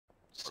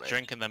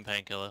Drink and then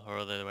painkiller,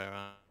 or the other way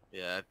around.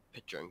 Yeah,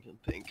 pick drink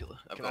and painkiller.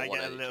 Can I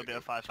get a little bit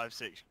of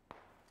 556?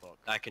 Fuck.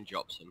 I can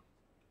drop some.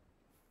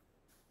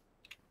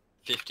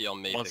 50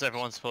 on me. Once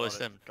everyone's fully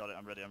stim. Got it,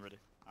 I'm ready.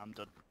 I'm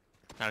done.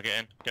 Now get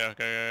in. Go.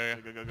 Go.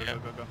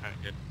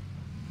 Alright, good.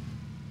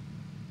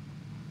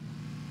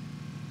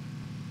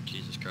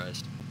 Jesus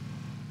Christ.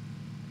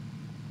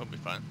 We'll be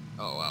fine.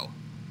 Oh wow.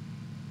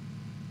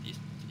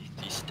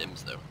 These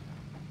stims though.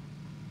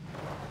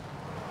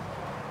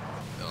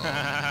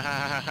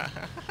 Oh.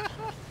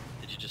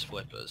 Did you just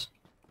flip us?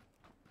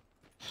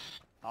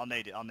 I'll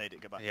nade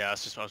it, go back. Yeah,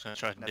 that's just what I was going to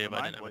try to do,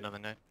 but I didn't have another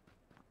nade.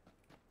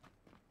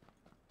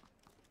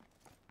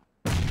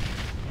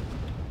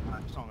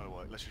 Right, it's not going to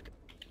work, let's just go.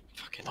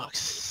 Fucking Fuck's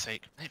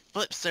sake. It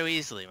flips so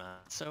easily, man.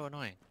 It's so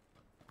annoying.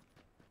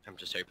 I'm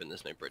just hoping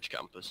there's no bridge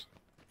campers.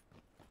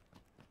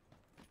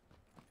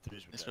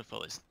 This would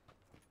fully...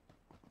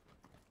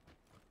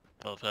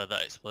 I've heard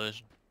that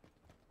explosion.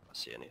 I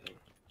see anything.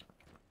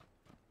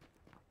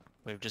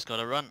 We've just got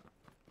to run.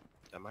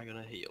 Am I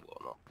gonna heal or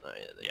not? Oh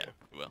yeah, there you go.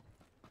 We will.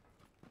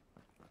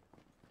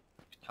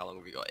 How long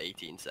have we got?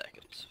 18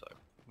 seconds. So.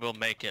 We'll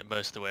make it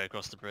most of the way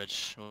across the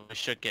bridge. We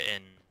should get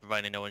in,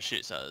 providing no one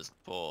shoots at us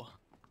before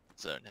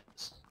zone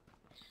hits.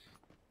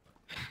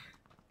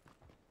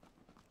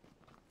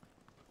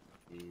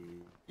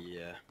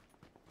 Yeah.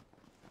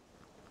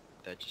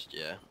 They're just,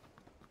 yeah.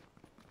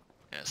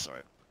 Yeah,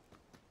 sorry.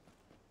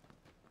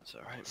 It's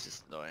alright. It's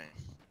just annoying.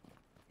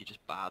 You're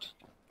just bad.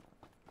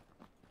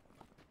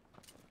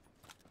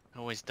 I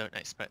always don't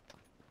expect.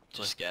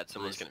 Just scared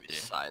someone's gonna be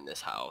sat in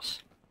this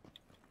house.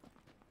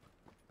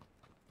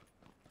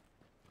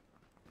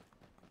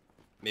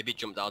 Maybe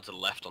jump down to the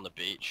left on the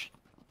beach.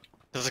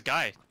 There's a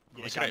guy!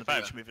 Yeah, he's on the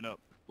beach, moving up.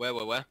 Where?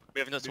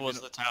 Moving up towards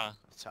the tower.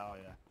 The tower,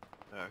 yeah.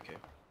 Oh, okay.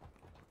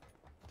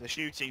 They're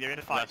shooting, they're in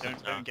a fight,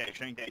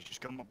 don't engage,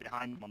 just come up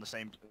behind them on the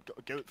same...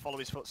 Go follow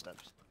his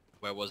footsteps.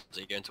 Where was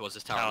he? Going towards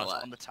this tower on the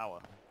left? On the tower.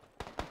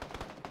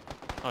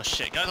 Oh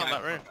shit, guys on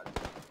that roof!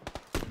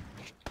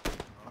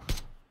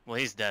 Well,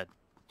 he's dead.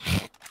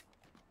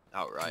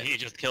 Outright. He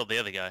just killed the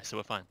other guy, so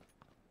we're fine.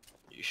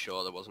 You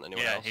sure there wasn't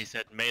anyone else? else? Yeah, he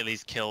said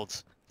Meelee's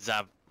killed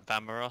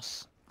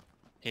Vamaros.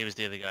 He was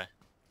the other guy.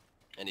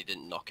 And he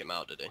didn't knock him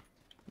out, did he?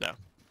 No.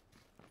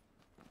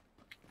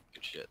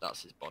 Good shit,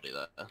 that's his body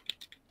there.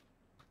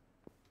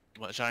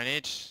 What shall I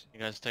need? You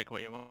guys take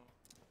what you want.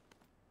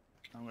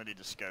 I'm ready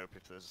to scope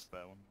if there's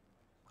that one.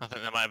 I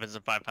think there might have been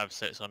some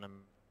 5.56 on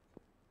him.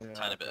 Yeah,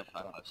 Tiny bit of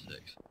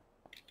 5.56.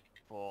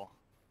 4.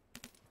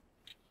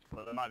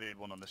 But there might be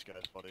one on this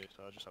guy's body,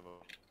 so I'll just have a...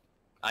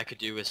 I could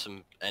do with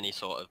any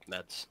sort of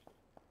meds.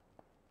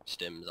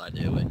 Stims,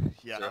 ideally.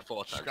 Yeah, there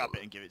 4 just grab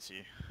it and give it to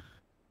you.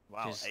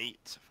 Wow, Jeez.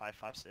 8,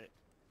 5.56.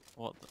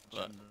 What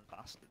the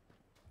bastard.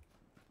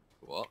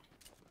 What?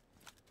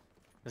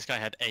 This guy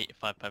had 8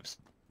 5.56.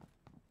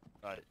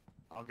 Right,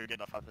 I'll go get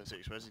that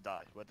 5.56. Where's he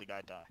die? Where'd the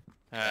guy die?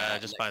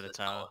 Just by the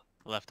tower.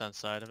 Left hand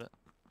side of it.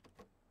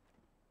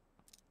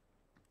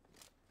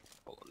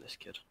 Hold on, this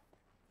kid.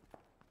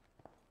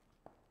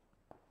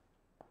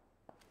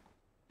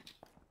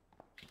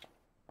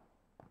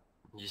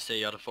 Did you say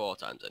you had a 4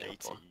 times any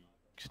 80, one?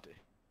 60.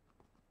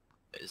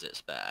 Is it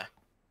spare?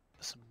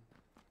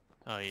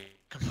 Oh, yeah.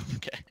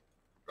 Okay.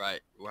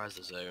 Right, where's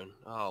the zone?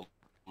 Oh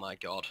my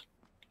god.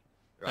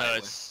 No, Right,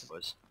 it's...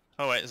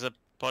 Oh wait, there's a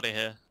body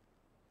here.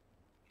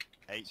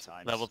 8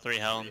 times. Level 3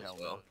 helm.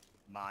 well.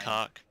 Mine.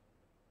 Kark.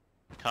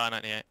 Car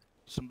 98.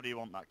 Somebody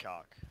want that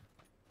Kark?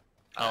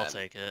 I'll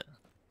take it.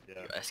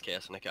 Yeah. You got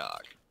SKS and a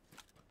Kark.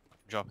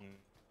 Dropping.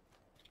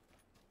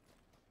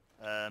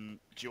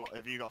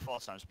 Have you got 4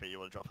 times P? You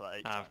want to drop that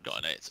 8 times? I've got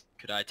an 8.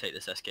 Could I take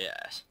this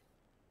SKS?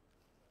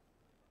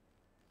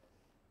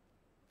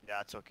 Yeah,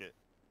 I took it.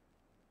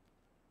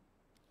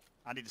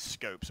 I need a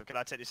scope, so could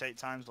I take this 8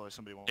 times, or if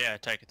somebody wants? Yeah,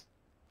 take it.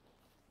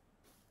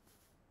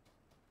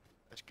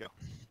 Let's go.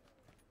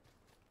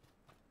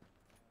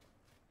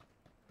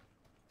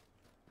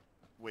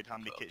 Wait, how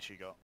many kits you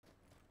got?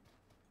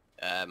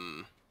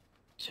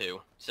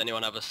 2. Does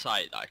anyone have a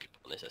sight that I could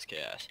put on this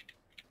SKS?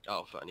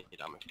 Oh, I need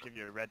damage. Give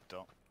you a red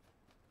dot.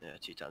 Yeah,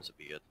 2 times would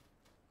be good.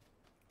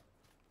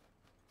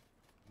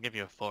 I'll give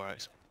you a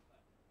 4x.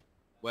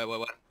 Where?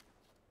 Wait,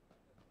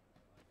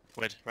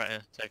 right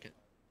here, take it.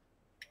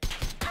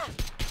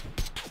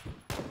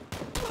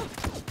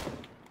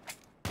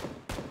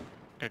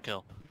 Good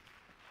kill.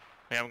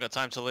 We haven't got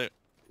time to loot.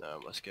 No,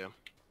 let's go.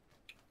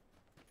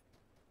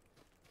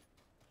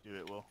 Do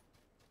it, Will.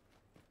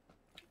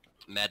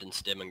 Med and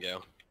stim and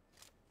go.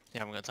 You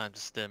haven't got time to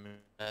stim in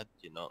bed.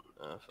 You're not.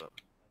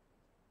 Fuck.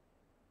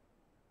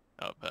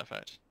 Oh,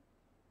 perfect.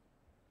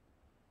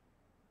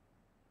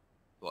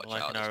 Watch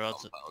Like out, our there's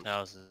odds compound. at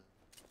houses.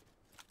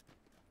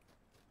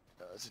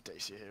 There's a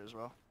Dacia here as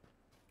well.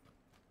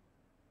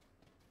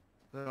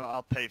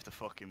 I'll pave the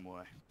fucking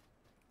way.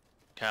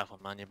 Careful,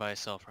 man, you're by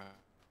yourself, right?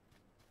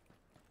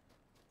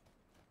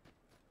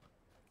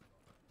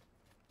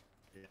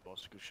 Yeah,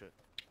 boss, good shit.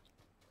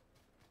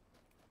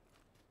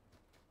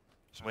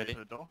 With Ready it? for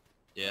the door?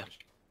 Yeah.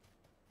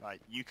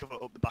 Right, you cover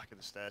up the back of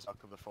the stairs, I'll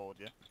cover forward,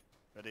 yeah?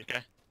 Ready?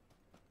 Okay.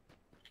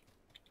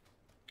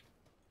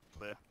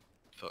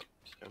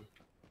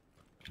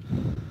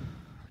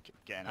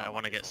 getting out. I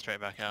want to get straight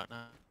back out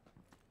now.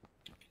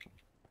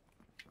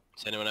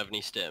 Does anyone have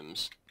any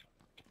stims?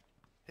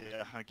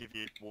 Yeah, I'll give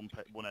you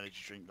one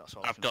energy drink, that's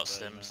all. I've got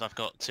stims, I've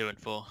got 2 and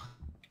 4.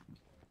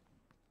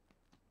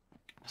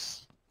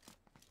 Yes.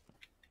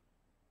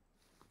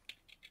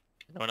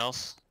 Anyone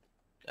else?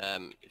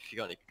 If you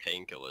got any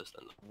painkillers,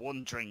 then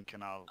One drink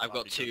and I'll... I've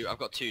got two. I've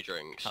got 2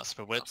 drinks. That's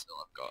for Wid. That's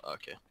all I've got.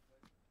 Okay.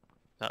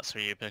 That's for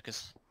you,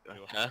 Pickers.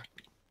 Huh?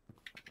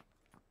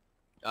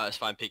 It's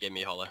fine. P gave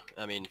me a hollow.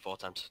 I mean, 4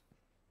 times.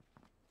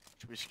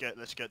 Let's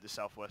get the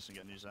southwest and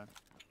get a new zone.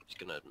 Just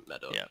gonna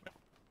med up. Yeah.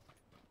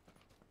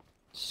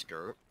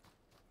 Skirt.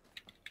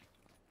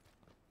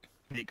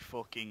 Big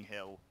fucking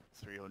hill.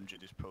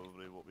 300 is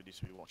probably what we need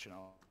to be watching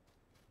out.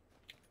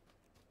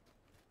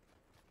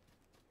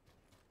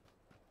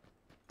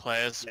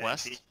 Players, Yeah,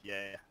 west.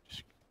 Yeah.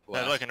 Just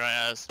They're looking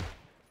right at us.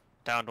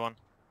 Downed one.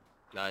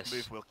 Nice.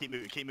 move, Will. Keep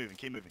moving, keep moving,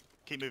 keep moving,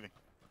 keep moving.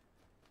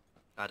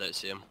 I don't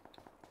see him.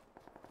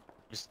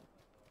 Just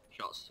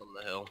Shots on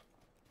the hill.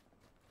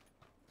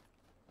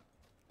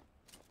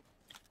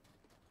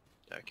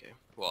 Okay.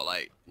 What,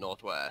 like,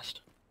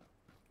 northwest?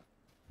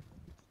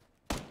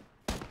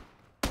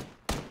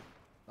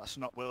 That's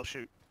not Will,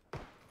 shoot.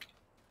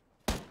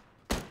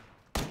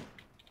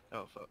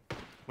 Oh, fuck.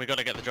 we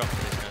gotta get the drop on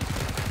these guys.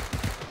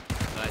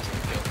 Nice,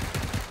 good kill.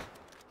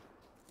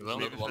 We will.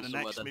 Moving Moving for the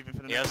somewhere next, then. moving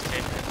for the He has next.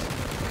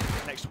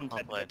 team. Next one,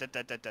 I'll play.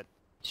 dead.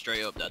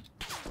 Straight up dead.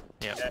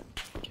 Yeah. Yeah.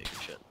 Okay,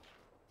 good shit.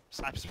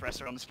 Sniper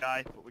suppressor on the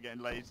sky, but we're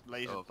getting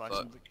lasered Oh, by fuck.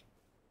 something.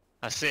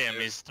 I see him,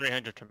 he's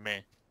 300 from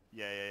me.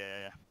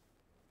 Yeah.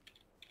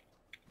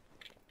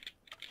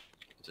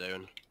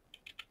 Zone.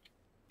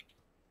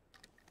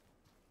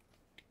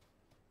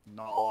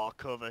 Not our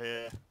cover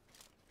here.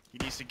 He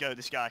needs to go,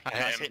 this guy. I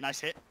hit him. Nice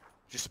hit.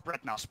 Just spread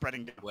now,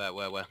 spreading down.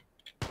 Where?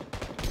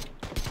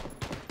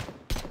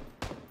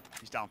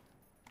 He's down.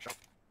 Drop.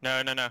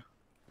 No.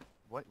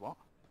 Wait, what?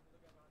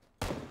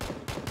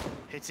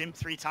 Hit him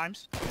 3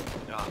 times.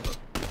 Ah, fuck.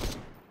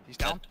 He's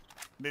down.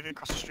 Moving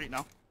across the street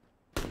now.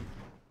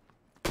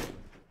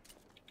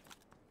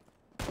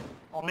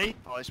 On me?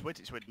 Oh, it's Wid,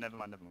 never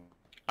mind.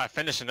 I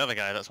finished another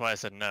guy, that's why I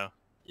said no.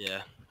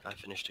 Yeah, I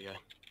finished a guy.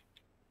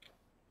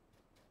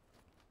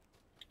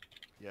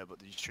 Yeah, but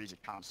these trees are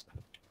cancer.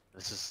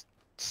 This is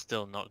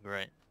still not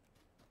great.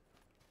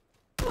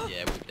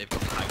 Yeah, they've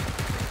got height.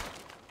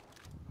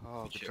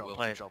 Oh, Good good shit, job, Will.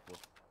 good job, Will.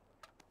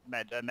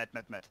 Med.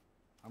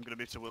 I'm gonna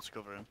move to Will to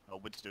cover him. Oh,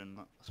 Wid's doing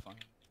that, that's fine.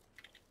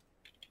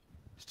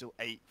 Still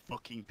 8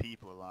 fucking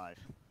people alive.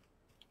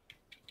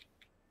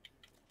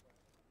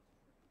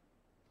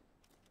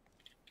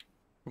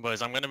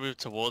 Boys, I'm gonna move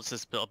towards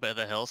this little bit of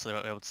the hill so they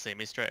won't be able to see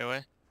me straight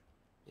away.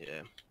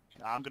 Yeah.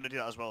 I'm gonna do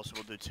that as well, so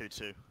we'll do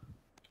 2-2.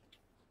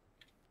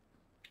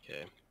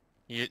 Okay.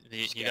 You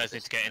guys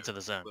need to get into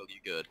the zone. Will, you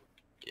good?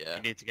 Yeah.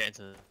 You need to get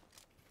into the...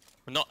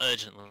 Well, not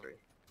urgently.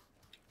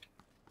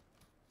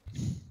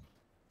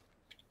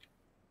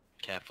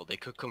 Careful, they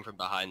could come from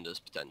behind us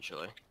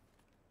potentially.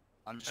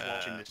 I'm just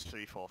watching this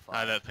 3-4-5.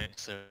 I don't think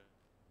so.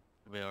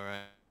 It'll be alright.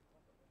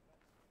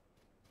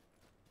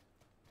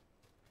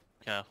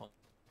 Careful.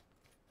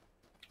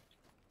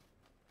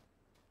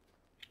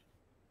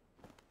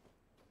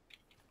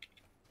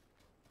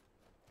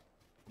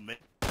 Me.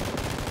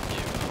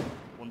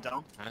 One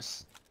down.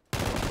 Nice. 2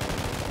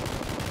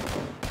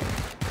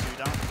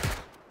 down.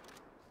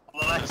 On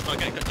the left. Let's not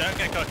get, don't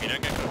get cocky,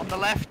 don't get On cocky. the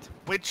left.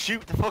 Wid,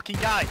 shoot the fucking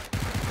guy.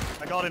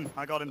 I got him.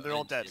 They're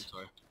all dead.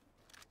 Sorry.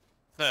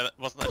 No,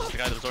 wasn't that just the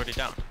guy that was already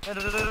down? No.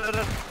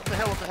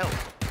 Up the hill.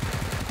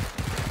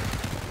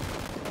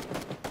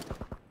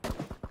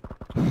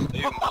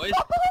 Boom, boys.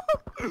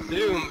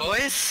 Boom,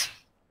 boys.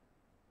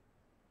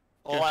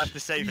 All I have to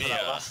say for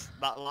Yeah.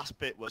 that last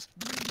bit was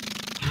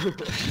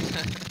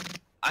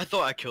I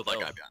thought I killed that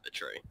guy behind the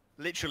tree.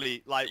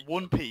 literally like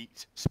one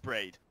peaked,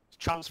 sprayed,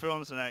 transfer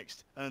on to the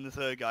next, and the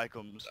third guy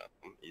comes.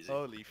 Easy.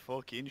 Holy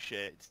fucking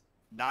shit.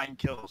 9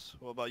 kills.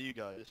 What about you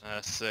guys?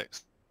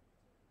 6.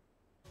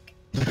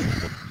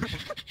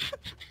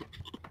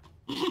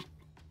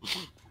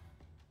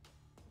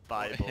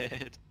 Bible.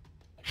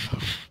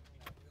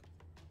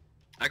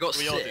 I got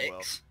We all do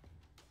 6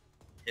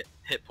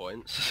 hit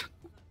points.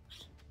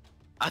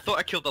 I thought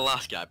I killed the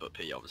last guy, but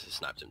P obviously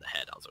sniped him in the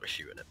head as I was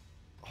shooting him.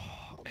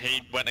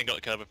 He went and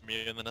got cover from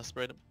you and then I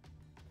sprayed him.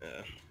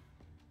 Yeah.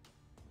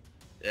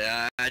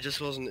 Yeah, I just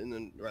wasn't in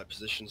the right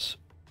positions.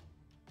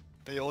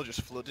 They all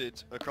just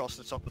flooded across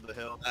the top of the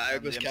hill. I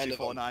and was the kind of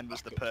on MC49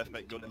 was the backup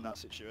perfect gun in that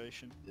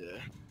situation. Yeah.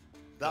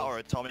 That or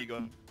a Tommy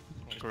gun.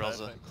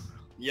 Groza. Perfect.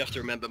 You have to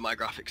remember my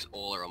graphics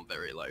all are on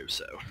very low,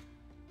 so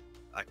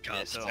I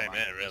can't so same am I,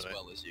 it as really.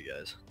 well as you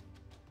guys.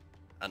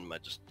 And my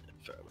just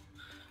fair enough.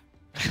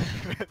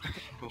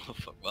 well,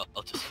 fuck, well,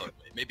 I'll just fuck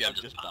me. Maybe I'm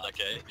just bad,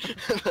 okay?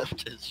 I'm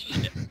just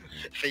shit.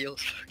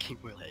 Feels fucking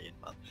well hated,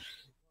 man.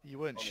 You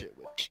weren't shit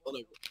with. Oh, no.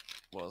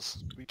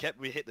 Was. We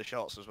hit the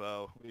shots as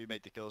well. We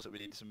made the kills that we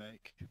needed to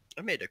make.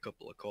 I made a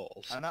couple of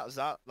calls. And that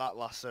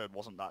last third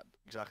wasn't that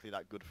exactly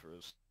that good for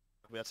us.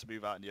 We had to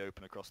move out in the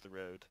open across the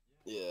road.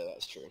 Yeah,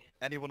 that's true.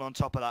 Anyone on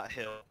top of that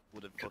hill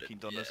would have Could've- fucking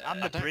done this. yeah.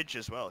 And I the don't- bridge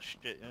as well,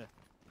 shit, yeah.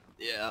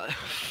 Yeah,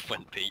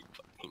 when Pete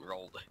fucking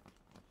rolled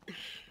it.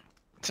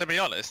 To be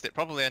honest, it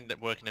probably ended up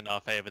working in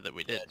our favour that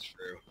we Yeah, did.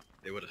 true.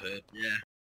 They would have heard. Yeah.